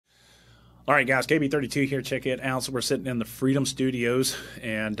All right, guys, KB32 here. Check it out. So we're sitting in the Freedom Studios,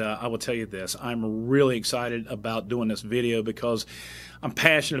 and I will tell you this. I'm really excited about doing this video because I'm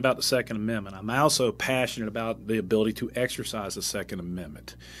passionate about the Second Amendment. I'm also passionate about the ability to exercise the Second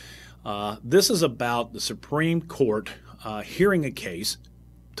Amendment. This is about the Supreme Court hearing a case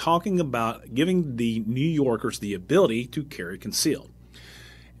talking about giving the New Yorkers the ability to carry concealed,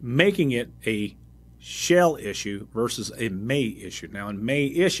 making it a shall issue versus a may issue. Now, in may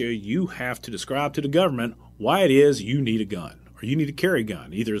issue, you have to describe to the government why it is you need a gun or you need to carry a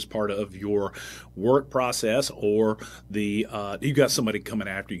gun, either as part of your work process or you got somebody coming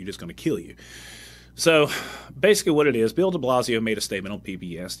after you just going to kill you. So basically what it is, Bill de Blasio made a statement on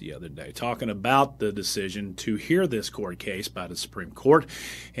PBS the other day talking about the decision to hear this court case by the Supreme Court,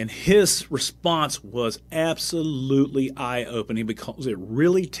 and his response was absolutely eye-opening because it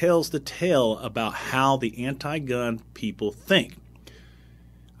really tells the tale about how the anti-gun people think.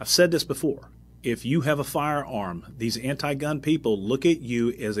 I've said this before. If you have a firearm, these anti-gun people look at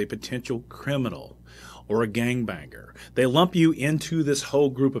you as a potential criminal or a gangbanger. They lump you into this whole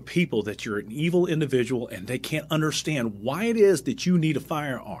group of people that you're an evil individual and they can't understand why it is that you need a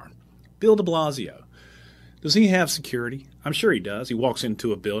firearm. Bill de Blasio, does he have security? I'm sure he does. He walks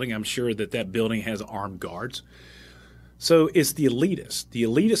into a building. I'm sure that that building has armed guards. So it's the elitists. The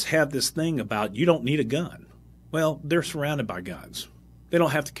elitists have this thing about you don't need a gun. Well, they're surrounded by guns. They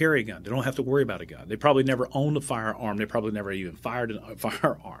don't have to carry a gun. They don't have to worry about a gun. They probably never owned a firearm. They probably never even fired a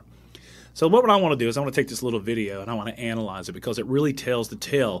firearm. So what I want to do is I want to take this little video and I want to analyze it because it really tells the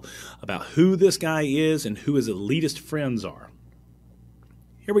tale about who this guy is and who his elitist friends are.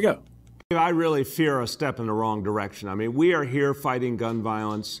 Here we go. I really fear a step in the wrong direction. I mean, we are here fighting gun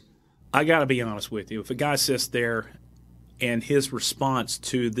violence. I got to be honest with you. If a guy sits there and his response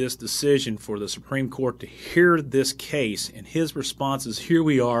to this decision for the Supreme Court to hear this case and his response is, here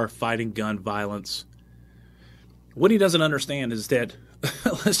we are fighting gun violence. What he doesn't understand is that,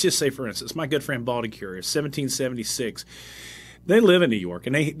 let's just say, for instance, my good friend Baldy Curious, 1776, they live in New York,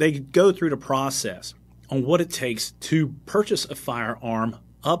 and they go through the process on what it takes to purchase a firearm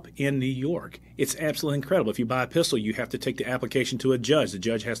up in New York. It's absolutely incredible. If you buy a pistol, you have to take the application to a judge. The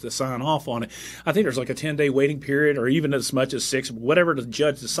judge has to sign off on it. I think there's like a 10-day waiting period or even as much as 6, whatever the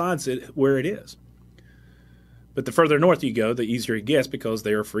judge decides where it is. But the further north you go, the easier it gets because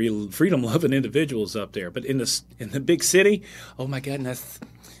they are freedom-loving individuals up there. But in the big city, oh my goodness,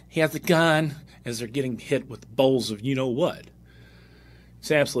 he has a gun as they're getting hit with bowls of you-know-what. It's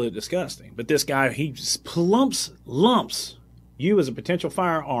absolutely disgusting. But this guy, he just lumps you as a potential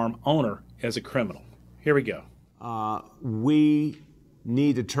firearm owner as a criminal. Here we go. We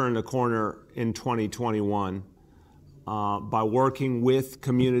need to turn the corner in 2021 by working with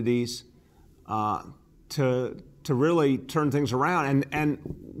communities to really turn things around. And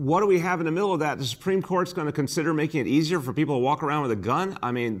what do we have in the middle of that? The Supreme Court's going to consider making it easier for people to walk around with a gun?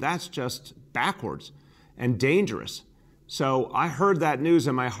 I mean, that's just backwards and dangerous. So I heard that news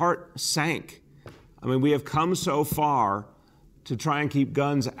and my heart sank. I mean, we have come so far to try and keep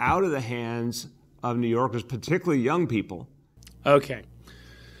guns out of the hands of New Yorkers, particularly young people. Okay.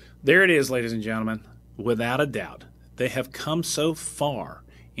 There it is, ladies and gentlemen. Without a doubt, they have come so far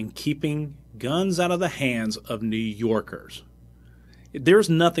in keeping guns out of the hands of New Yorkers. There's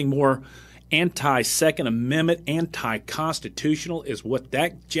nothing more anti-Second Amendment, anti-constitutional is what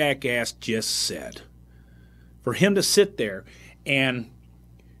that jackass just said. For him to sit there and,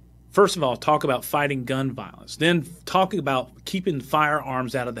 first of all, talk about fighting gun violence, then talking about keeping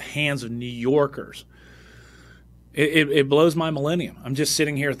firearms out of the hands of New Yorkers, it blows my millennium. I'm just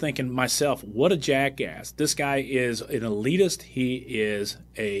sitting here thinking to myself, what a jackass. This guy is an elitist. He is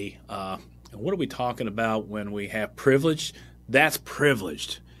what are we talking about when we have privilege? That's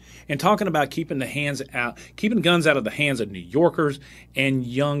privileged. And talking about keeping guns out of the hands of New Yorkers and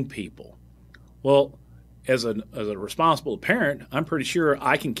young people. Well, as a responsible parent, I'm pretty sure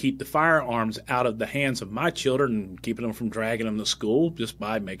I can keep the firearms out of the hands of my children and keeping them from dragging them to school just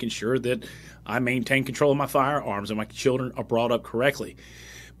by making sure that I maintain control of my firearms and my children are brought up correctly.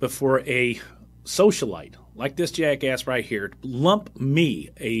 But for a socialite like this jackass right here, lump me,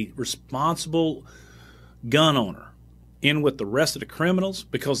 a responsible gun owner, in with the rest of the criminals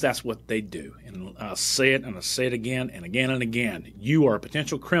because that's what they do. And I'll say it and I'll say it again and again and again. You are a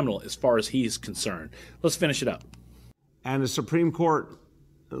potential criminal as far as he is concerned. Let's finish it up. And the Supreme Court,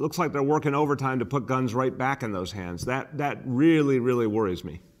 it looks like they're working overtime to put guns right back in those hands. That really, really worries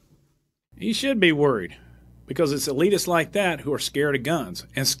me. You should be worried because it's elitists like that who are scared of guns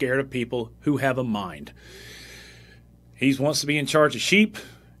and scared of people who have a mind. He wants to be in charge of sheep,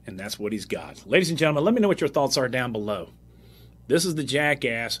 and that's what he's got. Ladies and gentlemen, let me know what your thoughts are down below. This is the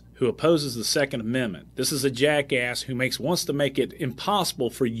jackass who opposes the Second Amendment. This is a jackass who wants to make it impossible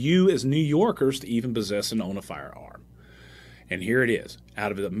for you as New Yorkers to even possess and own a firearm. And here it is,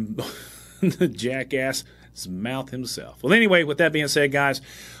 out of the jackass's mouth himself. Well, anyway, with that being said, guys,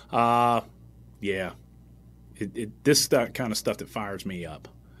 yeah, this kind of stuff that fires me up.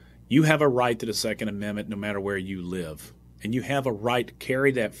 You have a right to the Second Amendment no matter where you live. And you have a right to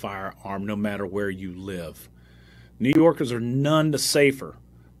carry that firearm no matter where you live. New Yorkers are none the safer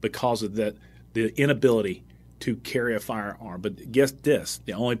because of the inability to carry a firearm. But guess this,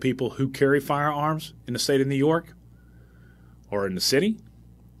 the only people who carry firearms in the state of New York or in the city,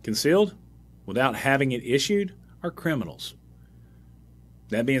 concealed, without having it issued, are criminals.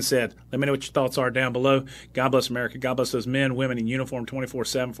 That being said, let me know what your thoughts are down below. God bless America. God bless those men, women in uniform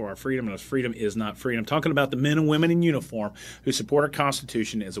 24/7 for our freedom. And freedom is not free. I'm talking about the men and women in uniform who support our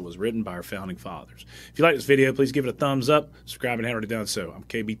Constitution as it was written by our founding fathers. If you like this video, please give it a thumbs up. Subscribe and haven't already done so. I'm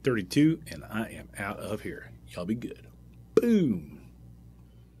KB32, and I am out of here. Y'all be good. Boom.